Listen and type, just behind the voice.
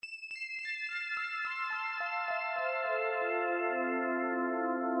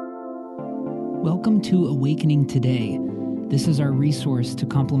Welcome to Awakening Today. This is our resource to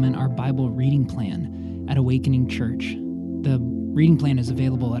complement our Bible reading plan at Awakening Church. The reading plan is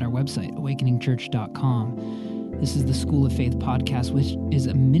available at our website, awakeningchurch.com. This is the School of Faith podcast, which is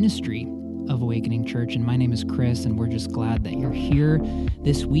a ministry of Awakening Church, and my name is Chris, and we're just glad that you're here.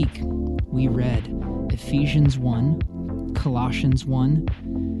 This week, we read Ephesians 1, Colossians 1,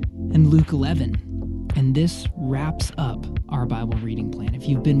 and Luke 11. And this wraps up our Bible reading plan. If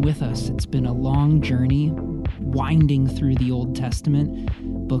you've been with us, it's been a long journey winding through the Old Testament,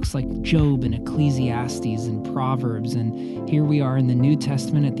 books like Job and Ecclesiastes and Proverbs. And here we are in the New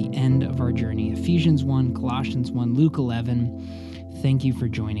Testament at the end of our journey. Ephesians 1, Colossians 1, Luke 11. Thank you for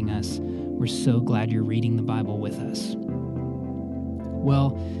joining us. We're so glad you're reading the Bible with us.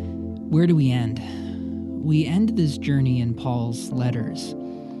 Well, where do we end? We end this journey in Paul's letters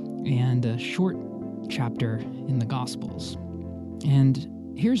and a short chapter in the Gospels.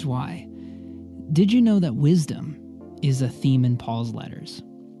 And here's why. Did you know that wisdom is a theme in Paul's letters?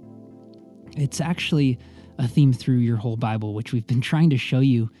 It's actually a theme through your whole Bible, which we've been trying to show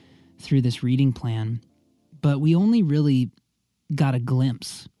you through this reading plan, but we only really got a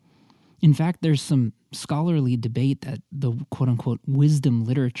glimpse. In fact, there's some scholarly debate that the quote-unquote wisdom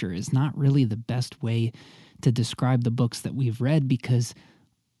literature is not really the best way to describe the books that we've read, because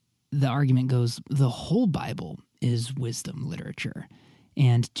the argument goes the whole Bible is wisdom literature.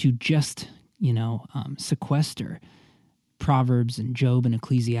 And to just, sequester Proverbs and Job and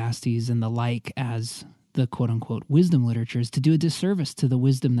Ecclesiastes and the like as the quote-unquote wisdom literature is to do a disservice to the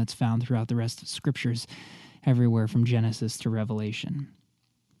wisdom that's found throughout the rest of Scriptures, everywhere from Genesis to Revelation.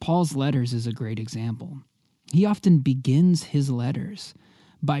 Paul's letters is a great example. He often begins his letters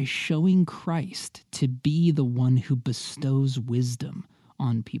by showing Christ to be the one who bestows wisdom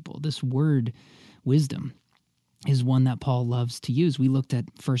on people. This word, wisdom, is one that Paul loves to use. We looked at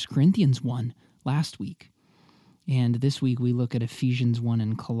 1 Corinthians 1 last week, and this week we look at Ephesians 1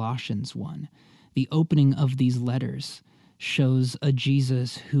 and Colossians 1. The opening of these letters shows a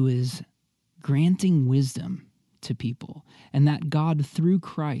Jesus who is granting wisdom to people, and that God, through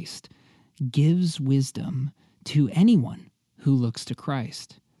Christ, gives wisdom to anyone who looks to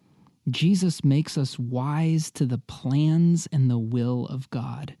Christ. Jesus makes us wise to the plans and the will of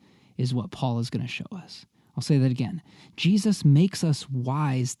God, is what Paul is going to show us. I'll say that again. Jesus makes us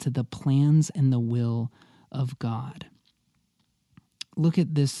wise to the plans and the will of God. Look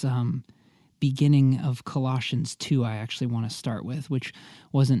at this beginning of Colossians 2 I actually want to start with, which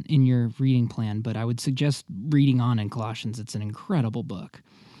wasn't in your reading plan, but I would suggest reading on in Colossians. It's an incredible book.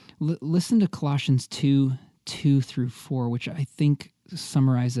 Listen to Colossians 2 through 4, which I think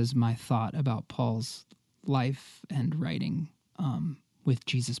summarizes my thought about Paul's life and writing, with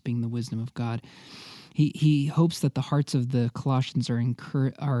Jesus being the wisdom of God. He hopes that the hearts of the Colossians are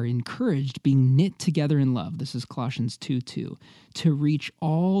encouraged, being knit together in love. This is Colossians 2:2, to reach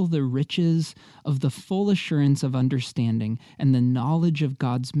all the riches of the full assurance of understanding and the knowledge of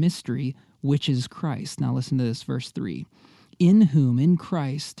God's mystery, which is Christ. Now listen to this, verse 3. In whom, in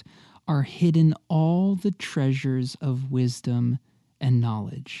Christ, are hidden all the treasures of wisdom and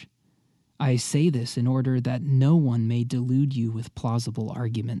knowledge. I say this in order that no one may delude you with plausible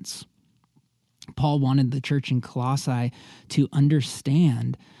arguments. Paul wanted the church in Colossae to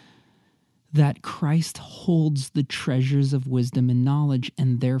understand that Christ holds the treasures of wisdom and knowledge,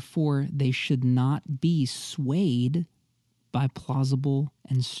 and therefore they should not be swayed by plausible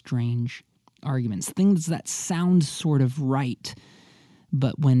and strange arguments, things that sound sort of right,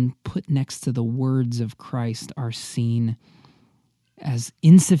 but when put next to the words of Christ are seen as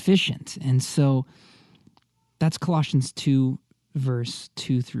insufficient. And so that's Colossians 2, verse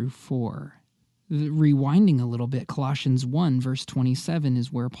 2 through 4. Rewinding a little bit, Colossians 1, verse 27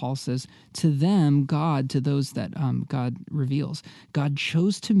 is where Paul says, to them, God, to those that God reveals, God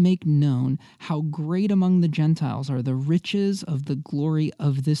chose to make known how great among the Gentiles are the riches of the glory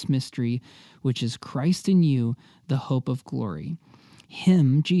of this mystery, which is Christ in you, the hope of glory.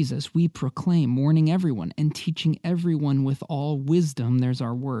 Him, Jesus, we proclaim, warning everyone and teaching everyone with all wisdom, there's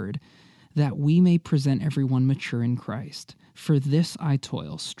our word, that we may present everyone mature in Christ. For this I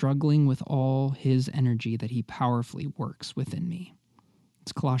toil, struggling with all his energy that he powerfully works within me.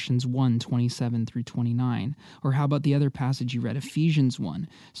 It's Colossians 1, 27 through 29. Or how about the other passage you read, Ephesians 1,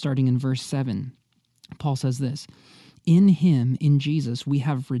 starting in verse 7. Paul says this, in him, in Jesus, we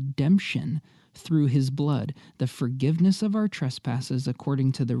have redemption through his blood, the forgiveness of our trespasses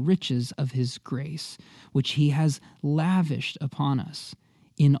according to the riches of his grace, which he has lavished upon us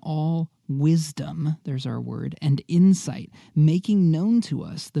in all wisdom, there's our word, and insight, making known to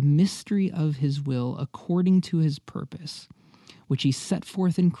us the mystery of his will according to his purpose, which he set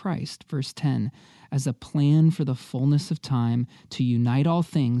forth in Christ, verse 10, as a plan for the fullness of time to unite all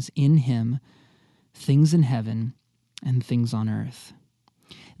things in him, things in heaven and things on earth.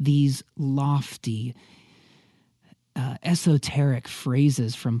 These lofty, esoteric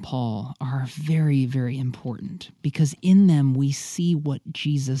phrases from Paul are very, very important because in them we see what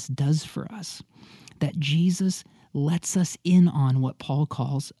Jesus does for us, that Jesus lets us in on what Paul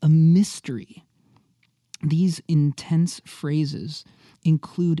calls a mystery. These intense phrases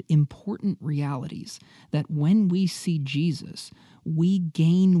include important realities that when we see Jesus, we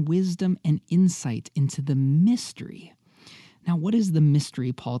gain wisdom and insight into the mystery. Now, what is the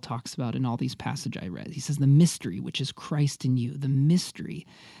mystery Paul talks about in all these passages I read? He says the mystery, which is Christ in you, the mystery.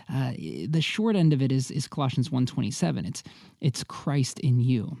 The short end of it is Colossians 1:27. It's Christ in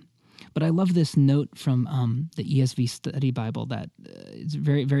you. But I love this note from the ESV Study Bible that is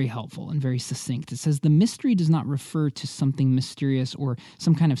very, very helpful and very succinct. It says, the mystery does not refer to something mysterious or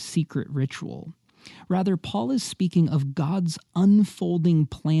some kind of secret ritual. Rather, Paul is speaking of God's unfolding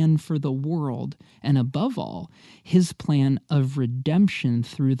plan for the world, and above all, his plan of redemption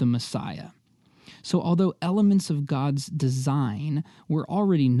through the Messiah. So although elements of God's design were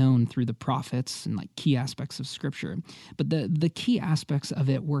already known through the prophets and like key aspects of Scripture, but the key aspects of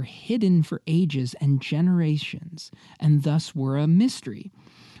it were hidden for ages and generations, and thus were a mystery,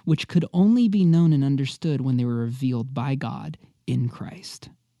 which could only be known and understood when they were revealed by God in Christ.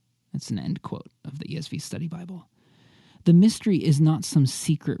 That's an end quote of the ESV Study Bible. The mystery is not some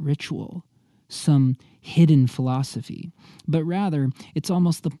secret ritual, some hidden philosophy, but rather it's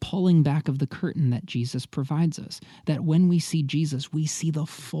almost the pulling back of the curtain that Jesus provides us, that when we see Jesus, we see the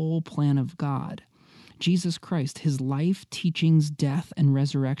full plan of God. Jesus Christ, his life, teachings, death, and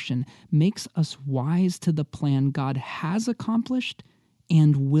resurrection makes us wise to the plan God has accomplished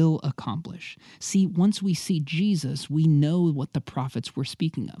and will accomplish. See, once we see Jesus, we know what the prophets were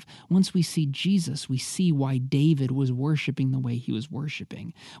speaking of. Once we see Jesus, we see why David was worshiping the way he was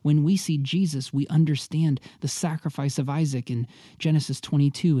worshiping. When we see Jesus, we understand the sacrifice of Isaac in Genesis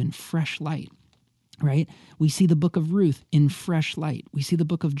 22 in fresh light, right? We see the book of Ruth in fresh light. We see the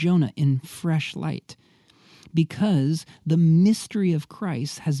book of Jonah in fresh light. Because the mystery of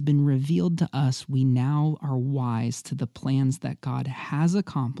Christ has been revealed to us, we now are wise to the plans that God has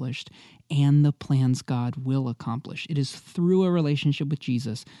accomplished and the plans God will accomplish. It is through a relationship with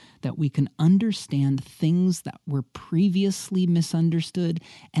Jesus that we can understand things that were previously misunderstood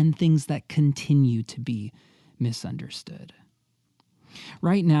and things that continue to be misunderstood.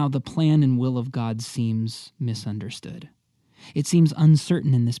 Right now, the plan and will of God seems misunderstood. It seems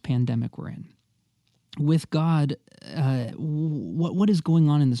uncertain in this pandemic we're in. With God, what is going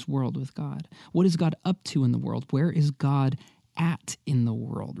on in this world with God? What is God up to in the world? Where is God at in the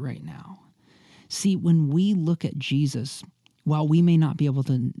world right now? See, when we look at Jesus, while we may not be able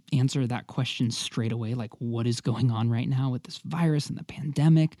to answer that question straight away, like what is going on right now with this virus and the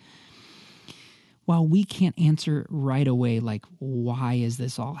pandemic, while we can't answer right away, like why is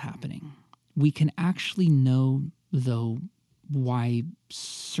this all happening, we can actually know, though, why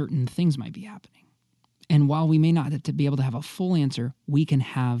certain things might be happening. And while we may not be able to have a full answer, we can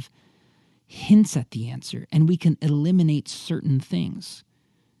have hints at the answer, and we can eliminate certain things.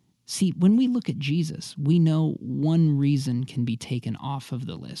 See, when we look at Jesus, we know one reason can be taken off of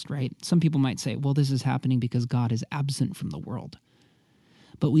the list, right? Some people might say, well, this is happening because God is absent from the world.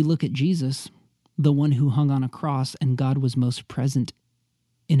 But we look at Jesus, the one who hung on a cross, and God was most present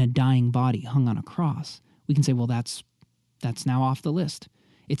in a dying body hung on a cross. We can say, well, that's now off the list.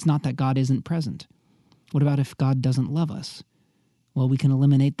 It's not that God isn't present. What about if God doesn't love us? Well, we can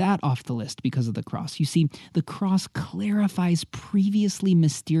eliminate that off the list because of the cross. You see, the cross clarifies previously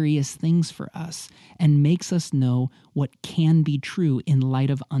mysterious things for us and makes us know what can be true in light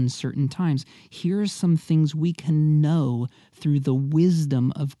of uncertain times. Here are some things we can know through the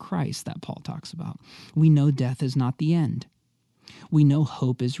wisdom of Christ that Paul talks about. We know death is not the end. We know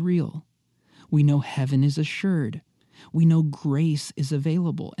hope is real. We know heaven is assured. We know grace is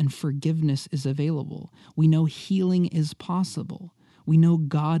available and forgiveness is available. We know healing is possible. We know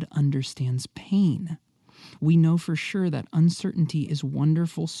God understands pain. We know for sure that uncertainty is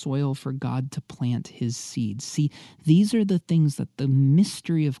wonderful soil for God to plant his seeds. See, these are the things that the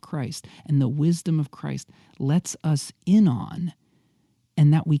mystery of Christ and the wisdom of Christ lets us in on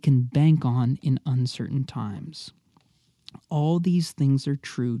and that we can bank on in uncertain times. All these things are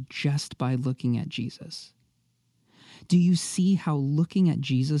true just by looking at Jesus. Do you see how looking at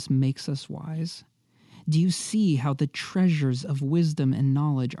Jesus makes us wise? Do you see how the treasures of wisdom and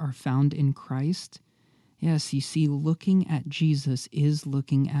knowledge are found in Christ? Yes, you see, looking at Jesus is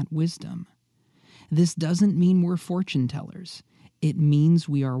looking at wisdom. This doesn't mean we're fortune tellers. It means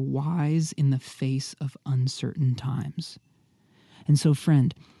we are wise in the face of uncertain times. And so,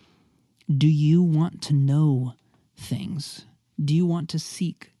 friend, do you want to know things? Do you want to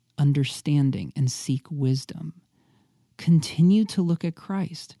seek understanding and seek wisdom? Continue to look at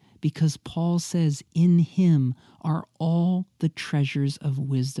Christ, because Paul says in him are all the treasures of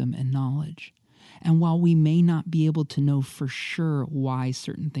wisdom and knowledge. And while we may not be able to know for sure why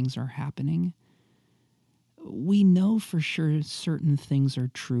certain things are happening, we know for sure certain things are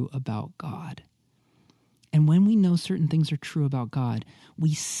true about God. And when we know certain things are true about God,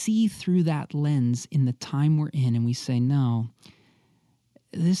 we see through that lens in the time we're in, and we say, no,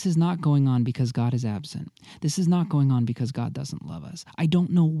 this is not going on because God is absent. This is not going on because God doesn't love us. I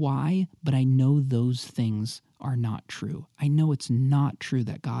don't know why, but I know those things are not true. I know it's not true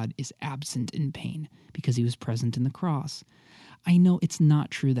that God is absent in pain because he was present in the cross. I know it's not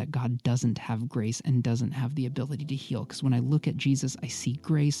true that God doesn't have grace and doesn't have the ability to heal, because when I look at Jesus, I see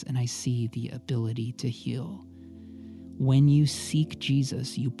grace and I see the ability to heal. When you seek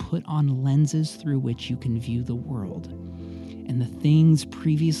Jesus, you put on lenses through which you can view the world. And the things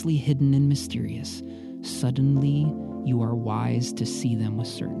previously hidden and mysterious, suddenly you are wise to see them with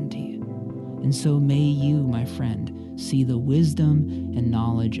certainty. And so may you, my friend, see the wisdom and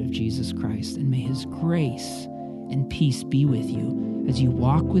knowledge of Jesus Christ, and may his grace and peace be with you as you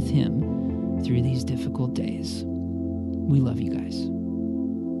walk with him through these difficult days. We love you guys.